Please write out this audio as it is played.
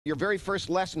Your very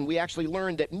first lesson, we actually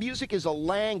learned that music is a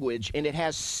language and it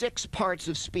has 6 parts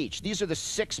of speech. These are the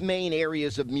 6 main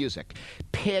areas of music: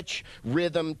 pitch,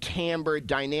 rhythm, timbre,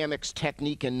 dynamics,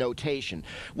 technique, and notation.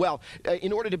 Well,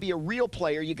 in order to be a real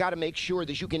player, you got to make sure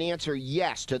that you can answer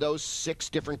yes to those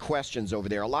 6 different questions over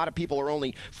there. A lot of people are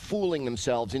only fooling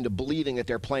themselves into believing that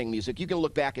they're playing music. You can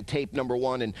look back at tape number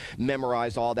 1 and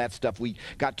memorize all that stuff. We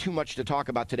got too much to talk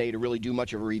about today to really do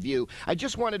much of a review. I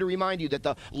just wanted to remind you that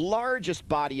the largest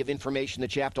body of information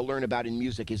that you have to learn about in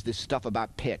music is this stuff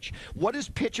about pitch. What is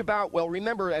pitch about? Well,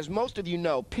 remember, as most of you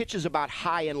know, pitch is about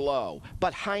high and low.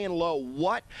 But high and low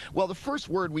what? Well, the first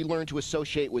word we learn to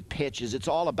associate with pitch is it's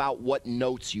all about what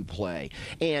notes you play.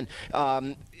 And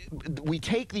we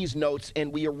take these notes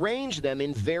and we arrange them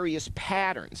in various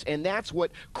patterns. And that's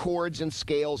what chords and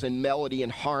scales and melody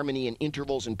and harmony and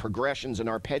intervals and progressions and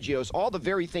arpeggios, all the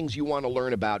very things you want to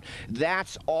learn about,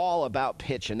 that's all about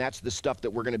pitch. And that's the stuff that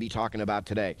we're going to be talking about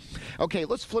today. Okay,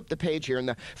 let's flip the page here. And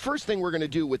the first thing we're going to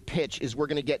do with pitch is we're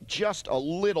going to get just a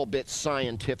little bit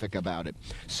scientific about it.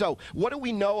 So what do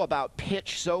we know about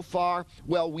pitch so far?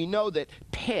 Well, we know that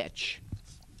pitch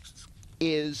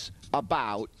is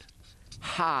about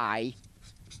high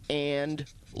and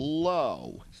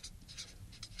low.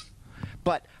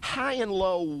 But high and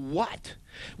low what?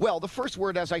 Well, the first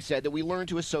word, as I said, that we learn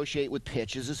to associate with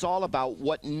pitch is it's all about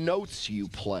what notes you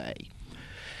play.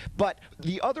 But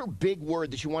the other big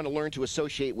word that you want to learn to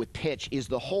associate with pitch is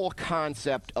the whole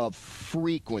concept of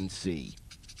frequency.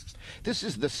 This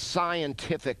is the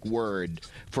scientific word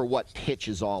for what pitch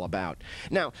is all about.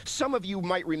 Now, some of you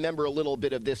might remember a little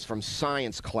bit of this from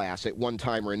science class at one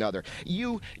time or another.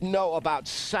 You know about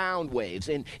sound waves,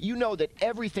 and you know that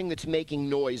everything that's making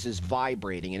noise is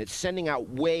vibrating, and it's sending out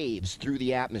waves through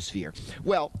the atmosphere.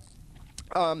 Well,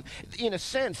 in a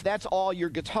sense, that's all your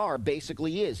guitar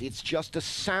basically is. It's just a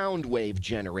sound wave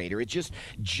generator. It just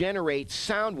generates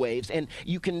sound waves, and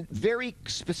you can very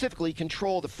specifically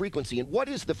control the frequency. And what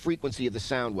is the frequency of the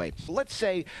sound wave? Let's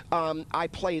say I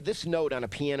play this note on a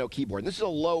piano keyboard. This is a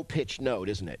low-pitched note,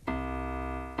 isn't it?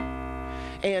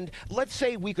 And let's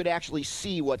say we could actually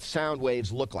see what sound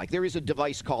waves look like. There is a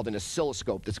device called an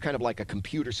oscilloscope that's kind of like a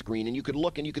computer screen, and you could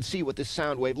look and you could see what this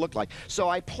sound wave looked like. So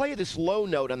I play this low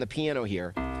note on the piano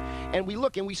here, and we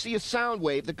look and we see a sound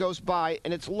wave that goes by,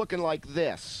 and it's looking like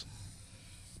this.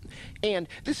 And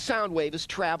this sound wave is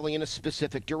traveling in a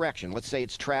specific direction. Let's say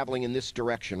it's traveling in this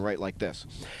direction, right like this.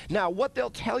 Now, what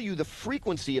they'll tell you the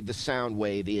frequency of the sound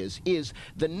wave is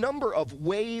the number of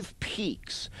wave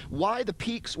peaks. Why the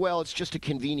peaks? Well, it's just a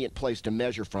convenient place to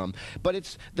measure from. But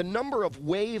it's the number of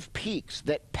wave peaks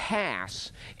that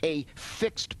pass a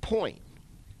fixed point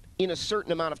in a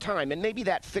certain amount of time, and maybe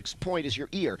that fixed point is your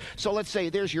ear. So let's say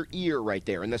there's your ear right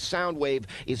there, and the sound wave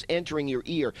is entering your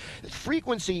ear.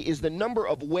 Frequency is the number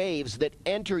of waves that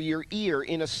enter your ear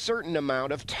in a certain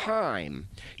amount of time,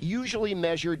 usually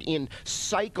measured in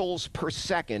cycles per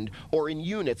second or in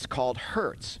units called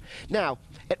hertz. Now,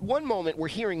 at one moment we're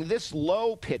hearing this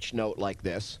low pitch note like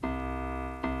this,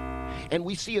 and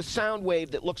we see a sound wave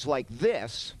that looks like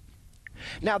this.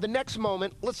 Now, the next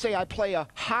moment, let's say I play a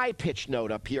high-pitched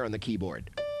note up here on the keyboard.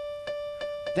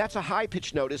 That's a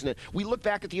high-pitched note, isn't it? We look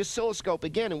back at the oscilloscope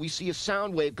again, and we see a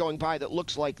sound wave going by that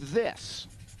looks like this.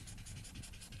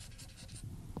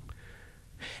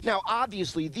 Now,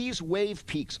 obviously, these wave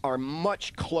peaks are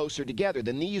much closer together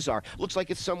than these are. Looks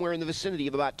like it's somewhere in the vicinity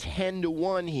of about 10 to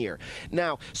 1 here.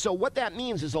 Now, so what that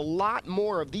means is a lot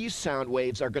more of these sound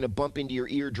waves are going to bump into your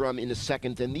eardrum in a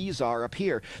second than these are up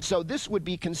here. So this would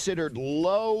be considered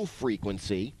low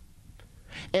frequency,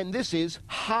 and this is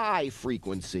high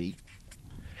frequency.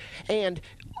 And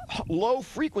low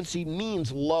frequency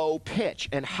means low pitch,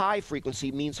 and high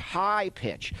frequency means high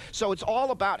pitch. So it's all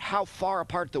about how far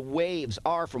apart the waves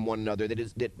are from one another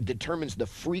that determines the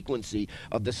frequency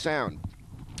of the sound.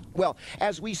 Well,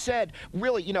 as we said,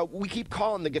 really, you know, we keep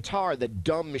calling the guitar the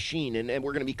dumb machine, and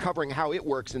we're going to be covering how it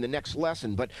works in the next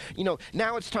lesson. But, you know,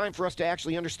 now it's time for us to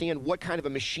actually understand what kind of a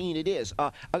machine it is.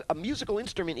 A musical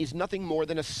instrument is nothing more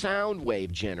than a sound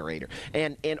wave generator.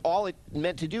 And all it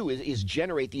meant to do is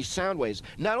generate these sound waves.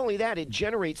 Not only that, it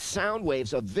generates sound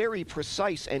waves of very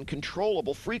precise and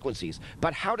controllable frequencies.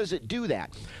 But how does it do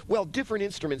that? Well, different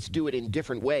instruments do it in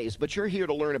different ways, but you're here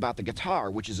to learn about the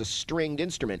guitar, which is a stringed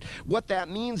instrument. What that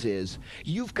means is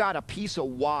you've got a piece of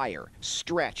wire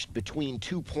stretched between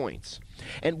 2 points.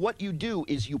 And what you do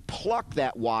is you pluck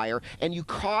that wire and you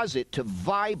cause it to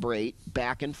vibrate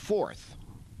back and forth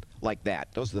like that.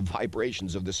 Those are the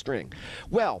vibrations of the string.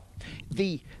 Well,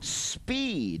 the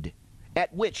speed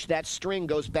at which that string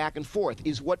goes back and forth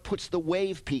is what puts the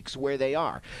wave peaks where they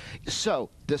are. So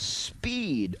the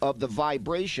speed of the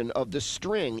vibration of the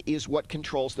string is what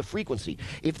controls the frequency.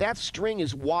 If that string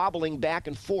is wobbling back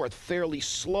and forth fairly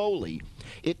slowly,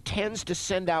 it tends to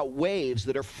send out waves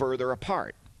that are further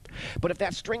apart. But if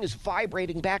that string is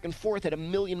vibrating back and forth at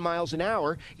 1,000,000 miles an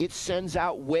hour, it sends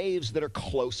out waves that are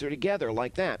closer together,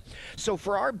 like that. So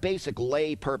for our basic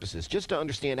lay purposes, just to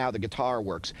understand how the guitar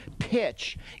works,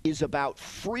 pitch is about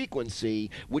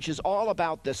frequency, which is all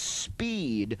about the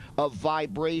speed of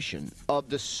vibration of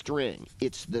the string.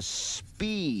 It's the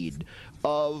speed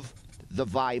of the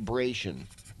vibration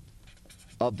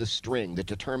of the string that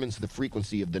determines the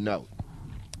frequency of the note.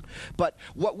 But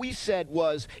what we said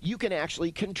was you can actually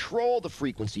control the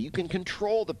frequency, you can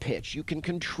control the pitch, you can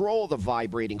control the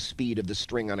vibrating speed of the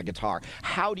string on a guitar.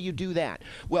 How do you do that?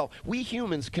 Well, we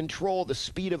humans control the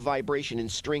speed of vibration in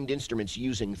stringed instruments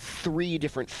using 3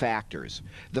 different factors.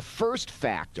 The first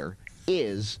factor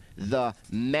is the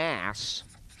mass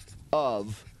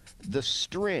of the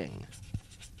string.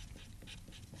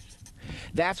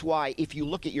 That's why if you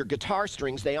look at your guitar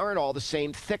strings, they aren't all the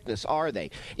same thickness, are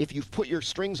they? If you've put your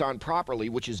strings on properly,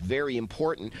 which is very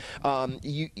important,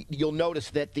 you'll notice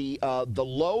that the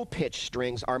low-pitched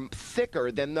strings are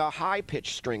thicker than the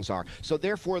high-pitched strings are. So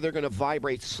therefore, they're going to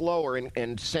vibrate slower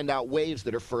and send out waves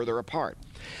that are further apart.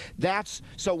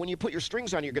 So when you put your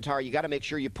strings on your guitar, you got to make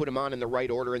sure you put them on in the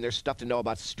right order, and there's stuff to know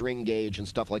about string gauge and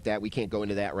stuff like that. We can't go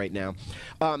into that right now.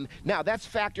 Now, that's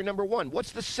factor number 1.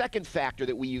 What's the second factor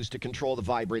that we use to control the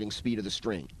vibrating speed of the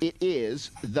string? It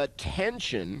is the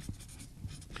tension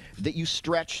that you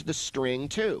stretch the string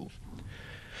to.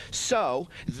 So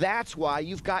that's why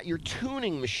you've got your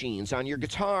tuning machines on your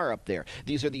guitar up there.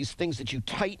 These are these things that you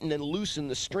tighten and loosen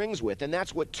the strings with, and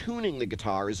that's what tuning the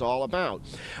guitar is all about.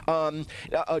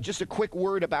 Just a quick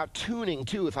word about tuning,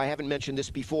 too, if I haven't mentioned this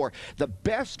before. The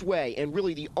best way, and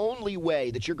really the only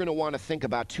way that you're going to want to think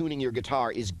about tuning your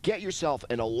guitar is get yourself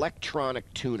an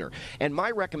electronic tuner. And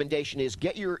my recommendation is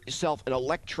get yourself an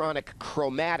electronic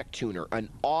chromatic tuner, an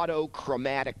auto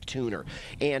chromatic tuner.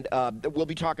 And we'll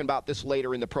be talking about this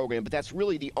later in the program, but that's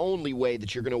really the only way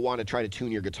that you're going to want to try to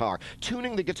tune your guitar.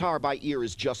 Tuning the guitar by ear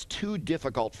is just too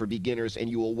difficult for beginners, and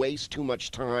you will waste too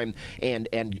much time and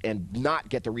not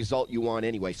get the result you want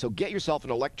anyway. So get yourself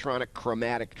an electronic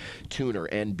chromatic tuner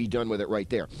and be done with it right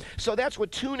there. So that's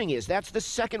what tuning is. That's the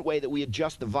second way that we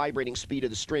adjust the vibrating speed of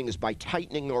the string, is by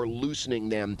tightening or loosening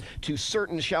them to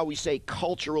certain, shall we say,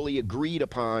 culturally agreed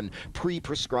upon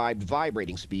pre-prescribed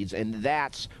vibrating speeds, and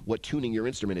that's what tuning your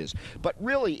instrument is. But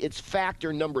really, it's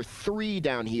factor number 3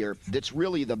 down here that's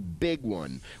really the big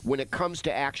one when it comes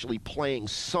to actually playing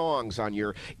songs on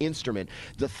your instrument.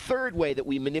 The third way that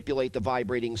we manipulate the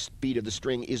vibrating speed of the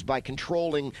string is by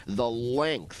controlling the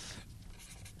length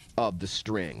of the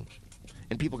string.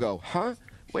 And people go, huh?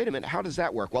 Wait a minute, how does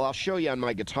that work? Well, I'll show you on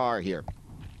my guitar here.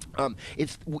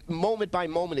 It's moment by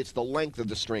moment, it's the length of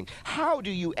the string. How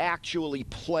do you actually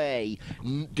play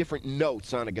different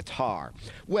notes on a guitar?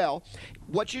 Well,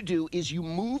 what you do is you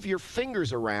move your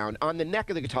fingers around on the neck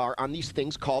of the guitar on these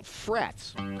things called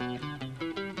frets.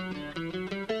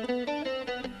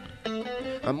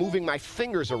 I'm moving my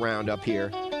fingers around up here.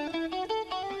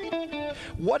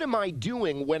 What am I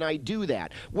doing when I do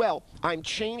that? Well, I'm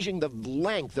changing the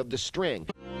length of the string.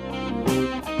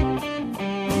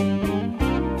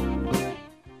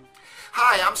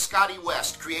 Hi, I'm Scotty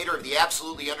West, creator of the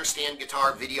Absolutely Understand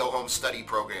Guitar Video Home Study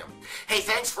Program. Hey,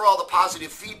 thanks for all the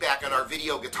positive feedback on our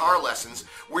video guitar lessons.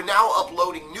 We're now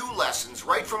uploading new lessons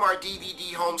right from our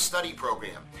DVD Home Study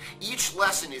Program. Each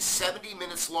lesson is 70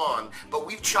 minutes long, but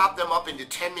we've chopped them up into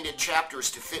 10-minute chapters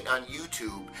to fit on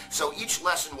YouTube, so each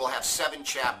lesson will have 7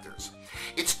 chapters.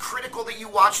 It's critical that you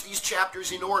watch these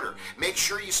chapters in order. Make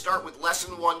sure you start with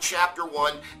Lesson 1, Chapter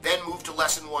 1, then move to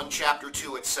Lesson 1, Chapter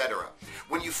 2, etc.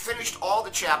 When you've finished all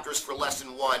the chapters for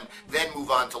Lesson 1, then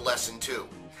move on to Lesson 2.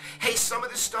 Hey, some of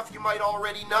this stuff you might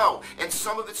already know, and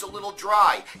some of it's a little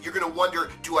dry. You're going to wonder,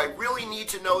 do I really need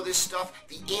to know this stuff?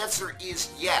 The answer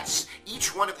is yes.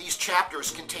 Each one of these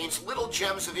chapters contains little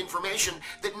gems of information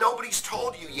that nobody's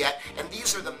told you yet, and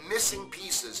these are the missing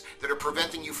pieces that are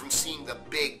preventing you from seeing the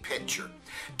big picture.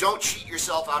 Don't cheat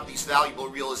yourself out of these valuable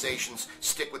realizations.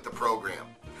 Stick with the program.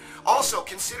 Also,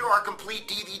 consider our complete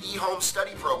DVD home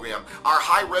study program. Our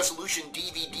high-resolution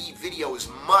DVD video is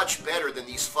much better than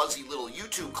these fuzzy little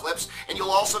YouTube clips, and you'll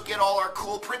also get all our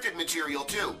cool printed material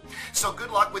too. So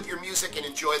good luck with your music and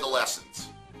enjoy the lessons.